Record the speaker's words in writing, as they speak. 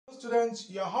students,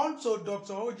 you are on to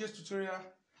Dr. OJ's tutorial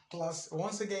class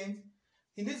once again.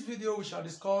 In this video, we shall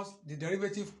discuss the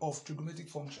derivative of trigonometric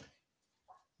function.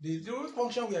 The derivative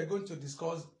function we are going to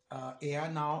discuss here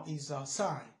now is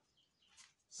sine.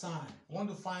 Sine. We want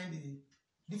to find the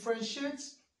differentiation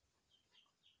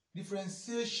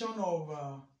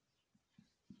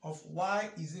of y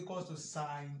is equal to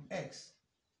sine x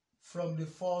from the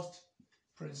first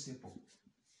principle.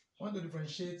 We want to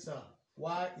differentiate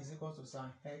y is equal to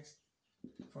sine x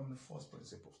from the first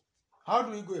principle. How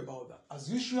do we go about that?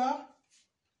 As usual,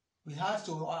 we have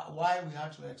to y, we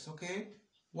have to x, okay?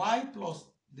 Y plus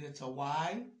delta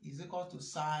y is equal to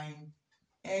sine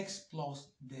x plus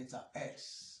delta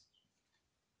x.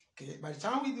 Okay, by the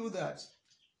time we do that,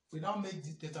 we now make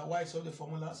the delta y solve the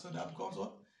formula, so that becomes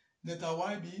what? Delta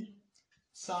y be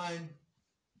sine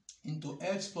into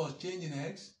x plus change in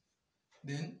x,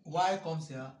 then y comes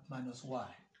here minus y.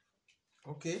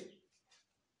 Okay,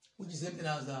 which is the same thing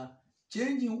as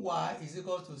change in y is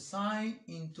equal to sine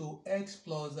into x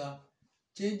plus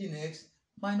change in x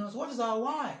minus what is our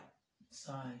y?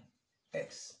 Sine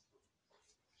x.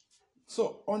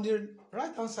 So on the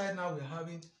right hand side now we're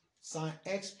having sine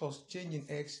x plus change in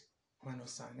x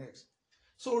minus sine x.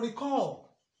 So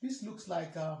recall, this looks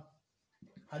like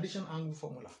addition angle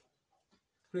formula.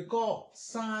 Recall,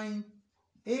 sine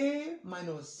A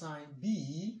minus sine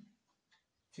B,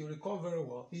 if you recall very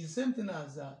well, is the same thing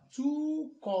as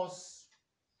 2 cos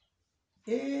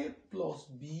A plus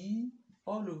B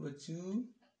all over 2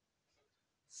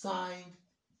 sine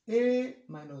A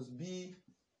minus B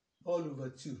all over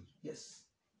 2. Yes.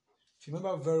 If you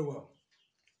remember very well,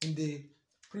 in the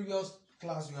previous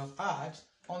class we have had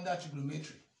under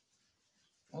trigonometry.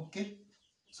 Okay.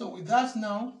 So with that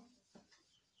now,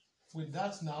 we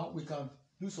can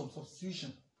do some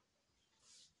substitution.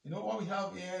 You know what we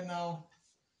have here now,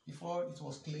 before it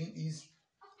was clean, is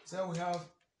so we have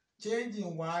change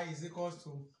in y is equal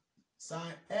to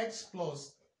sine x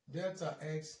plus delta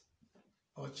x,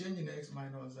 or change in x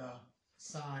minus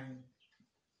sine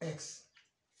x.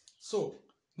 So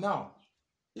now,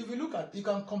 if you look at, you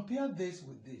can compare this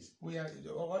with this. We are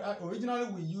originally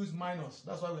we use minus.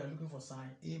 That's why we are looking for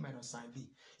sine A minus sine B.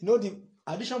 You know, the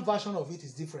addition version of it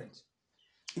is different.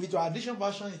 If it were addition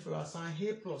version, if it were sine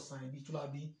A plus sine B, it will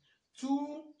be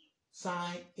 2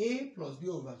 sine A plus B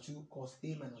over 2 cos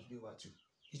A minus B over 2.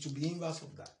 It will be inverse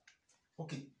of that.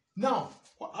 Okay. Now,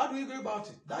 how do we go about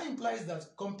it? That implies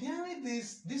that comparing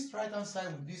this right hand side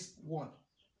with this one,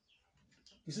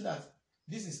 you see that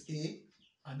this is A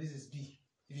and this is B.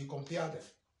 If you compare them,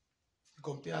 you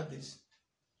compare this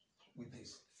with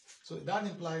this. So that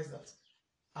implies that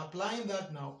applying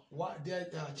that now,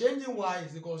 changing y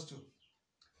is equals to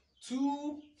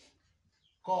 2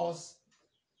 cos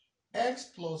x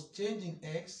plus change in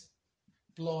x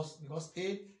plus, because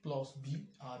A plus B,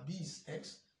 B is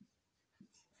x,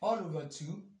 all over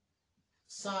 2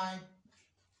 sine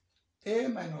A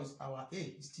minus our A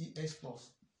is t x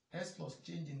plus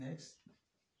change in x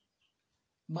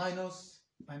minus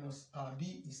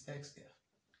B is x there.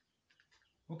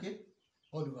 Okay,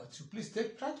 all over 2. Please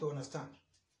try to understand.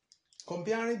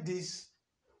 Comparing this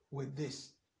with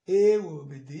this, A will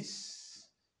be this,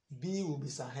 B will be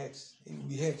sine x, it will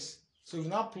be x. So you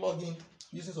now plug in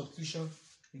using substitution,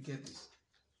 you get this.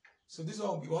 So this one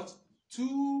will be what?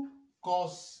 2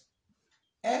 cos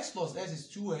x plus x is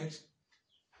 2x,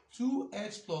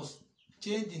 2x plus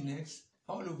change in x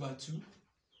all over 2,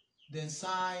 then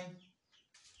sine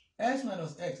x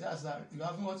minus x, that's that you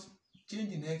have what?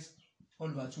 Change in x all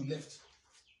over 2 left.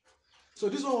 So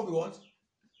this one will be what?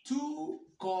 2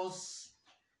 cos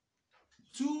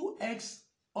 2x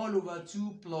all over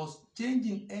 2 plus change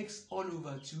in x all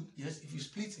over 2. Yes, if you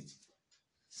split it,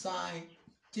 sine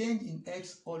change in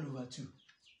x all over 2.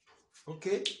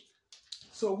 Okay,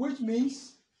 so which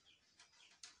means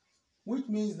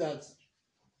that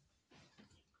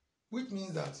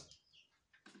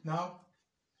now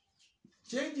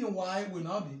change in y will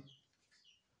now be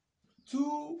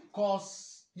 2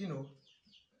 cos,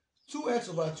 2x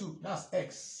over 2, that's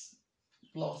x,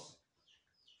 plus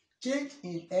change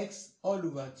in x all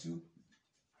over 2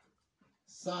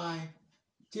 sine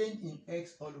change in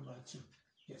x all over 2.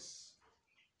 Yes.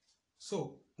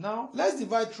 So now let's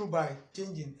divide through by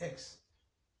change in x.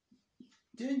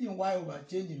 Change in y over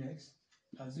change in x,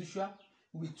 as usual,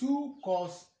 will be 2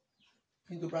 cos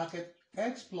into bracket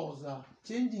x plus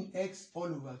change in x all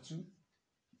over 2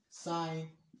 sine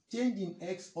change in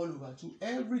x all over 2,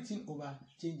 everything over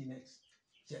change in x.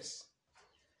 Yes.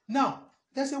 Now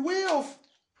there's a way of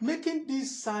making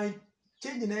this sine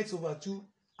change in x over 2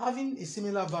 having a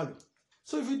similar value.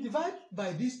 So if you divide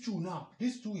by these two now,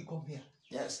 these two will come here.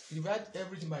 Yes, divide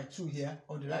everything by 2 here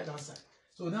on the right hand side.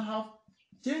 So now have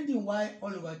changing y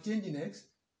all over changing x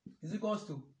is equals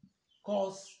to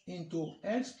cos into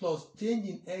x plus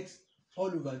changing x all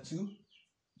over 2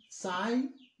 sine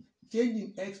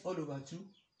changing x all over 2,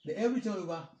 the everything all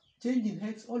over changing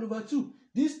x all over 2.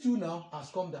 These 2 now has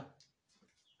come down.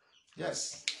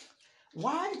 Yes.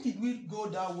 Why did we go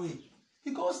that way?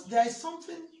 Because there is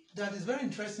something that is very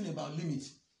interesting about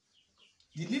limits.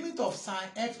 The limit of sine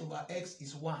x over x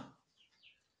is 1.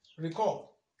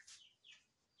 Recall,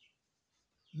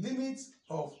 limit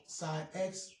of sine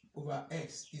x over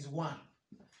x is 1.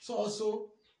 So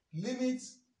also limit,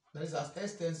 that is as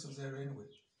x tends to 0 anyway.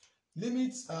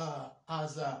 Limits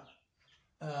as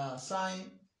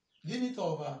sine, limit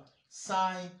of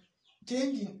sine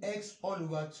changing x all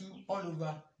over 2 all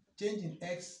over changing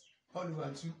x all over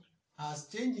 2 as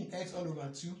changing x all over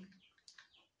 2,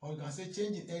 or you can say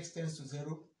changing x tends to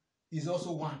 0 is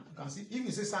also 1. You can see if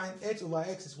you say sine x over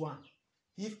x is 1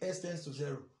 if x tends to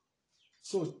 0.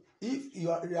 So if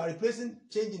you are replacing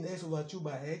changing x over 2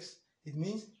 by x, it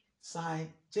means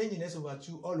sine changing x over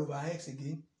 2 all over x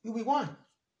again will be 1.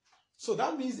 So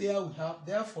that means here we have,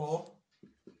 therefore,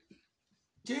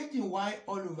 changing y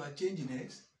all over changing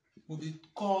x will be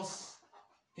cos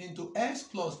into x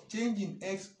plus changing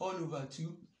x all over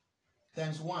 2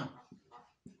 times 1.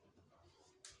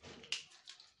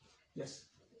 Yes,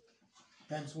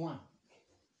 times 1.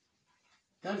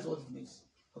 That is what it means.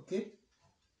 Okay?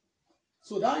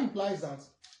 So that implies that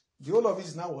the whole of it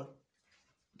is now what?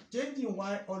 Changing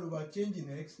y all over changing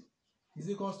x is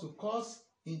equals to cos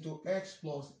into x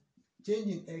plus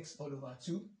changing x all over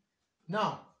 2.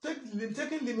 Now,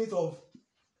 taking limit of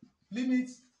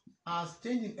limits as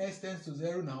changing x tends to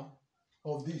 0 now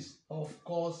of this, of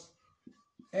cos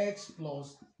x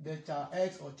plus delta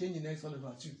x or changing x all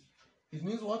over 2. It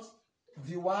means what?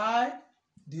 The y,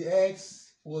 the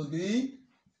x will be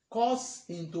cos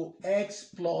into x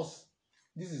plus,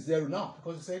 this is 0 now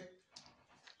because you said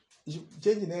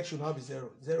changing x should now be 0.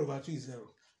 0 over 2 is 0.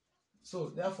 So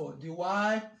therefore the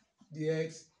y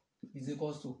dx is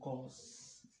equals to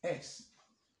cos x.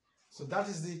 So that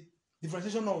is the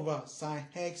differentiation of sine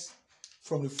x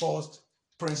from the first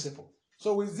principle.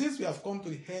 So with this we have come to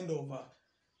the end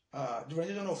of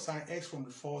differentiation of sine x from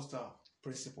the first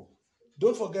principle.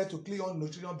 Don't forget to click on the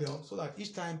notification bell so that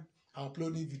each time I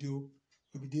upload a video,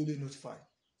 you'll be daily notified.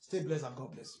 Stay blessed and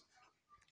God bless you.